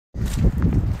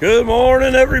Good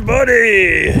morning,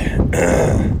 everybody.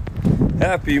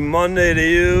 Happy Monday to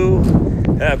you.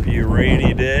 Happy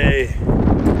rainy day.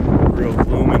 Real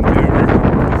gloom and doomer.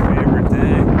 My favorite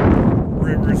day.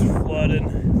 River's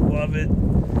flooding. Love it. I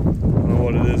don't know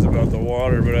what it is about the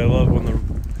water, but I love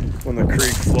when the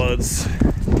creek floods.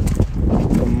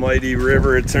 The mighty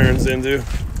river it turns into.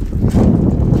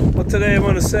 But today I'm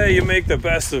going to say you make the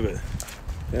best of it.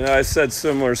 You know, I said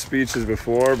similar speeches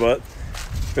before, but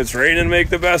if it's raining, make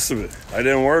the best of it. I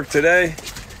didn't work today.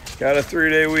 Got a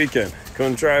 3-day weekend.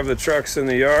 Couldn't drive the trucks in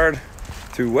the yard.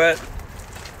 Too wet.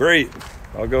 Great.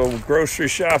 I'll go grocery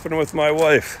shopping with my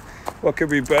wife. What could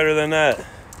be better than that?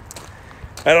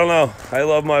 I don't know. I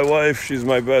love my wife. She's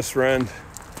my best friend.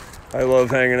 I love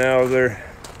hanging out with her.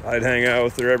 I'd hang out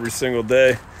with her every single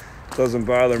day. Doesn't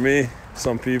bother me.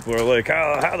 Some people are like,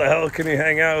 how the hell can you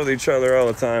hang out with each other all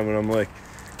the time? And I'm like,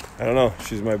 I don't know.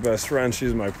 She's my best friend.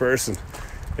 She's my person.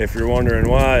 If you're wondering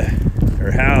why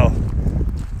or how,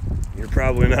 you're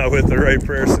probably not with the right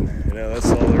person. You know, that's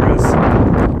all there is.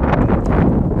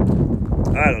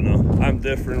 I don't know. I'm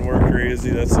different. We're crazy.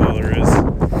 That's all there is.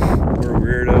 We're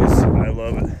weirdos. I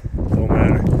love it. Don't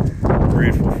matter. I'm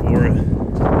grateful for it.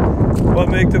 But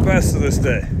make the best of this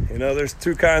day. You know, there's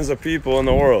two kinds of people in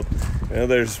the world. You know,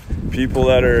 there's people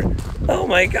that are, oh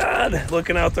my God,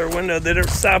 looking out their window. Did it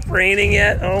stop raining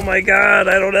yet? Oh my God,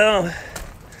 I don't know.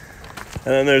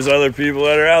 And then there's other people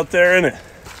that are out there in it.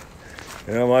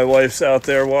 You know, my wife's out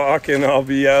there walking. I'll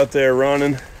be out there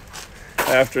running.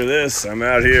 After this, I'm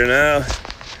out here now.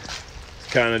 It's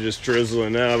kind of just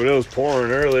drizzling now, but it was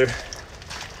pouring earlier.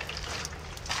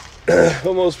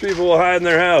 But most people will hide in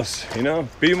their house, you know.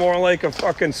 Be more like a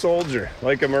fucking soldier,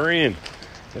 like a Marine.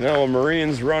 You know,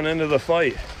 Marines run into the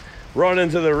fight. Run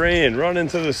into the rain, run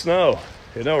into the snow.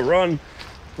 You know, run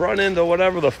into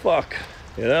whatever the fuck.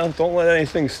 You know, don't let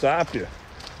anything stop you.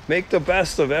 Make the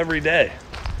best of every day.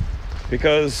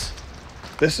 Because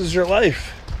this is your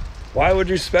life. Why would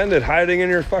you spend it hiding in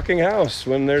your fucking house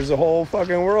when there's a whole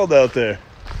fucking world out there?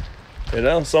 You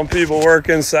know, some people work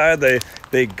inside.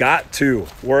 They got to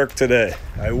work today.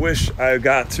 I wish I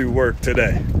got to work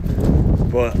today.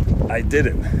 But I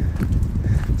didn't.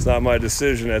 It's not my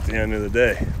decision at the end of the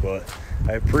day. But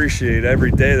I appreciate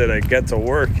every day that I get to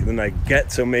work and I get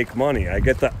to make money. I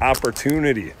get the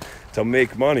opportunity to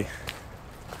make money.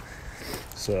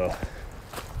 So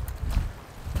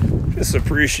just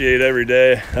appreciate every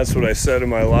day. That's what I said in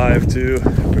my live too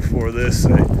before this.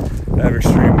 I have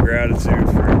extreme gratitude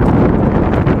for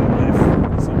my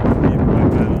life. Some of the people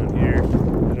I've met on here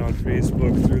and on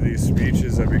Facebook through these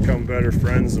speeches. I've become better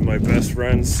friends and my best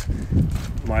friends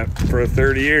for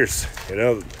 30 years. You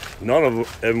know, none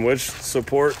of them which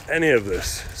support any of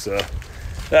this. So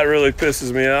that really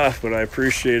pisses me off, but I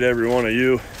appreciate every one of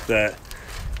you that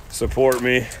support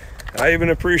me. I even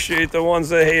appreciate the ones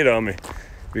that hate on me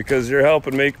because you're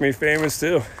helping make me famous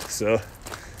too. So,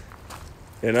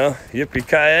 you know,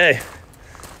 yippee-ki-yay.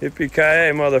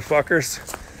 Yippee-ki-yay, motherfuckers.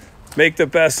 Make the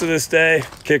best of this day.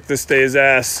 Kick this day's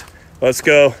ass. Let's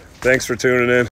go. Thanks for tuning in.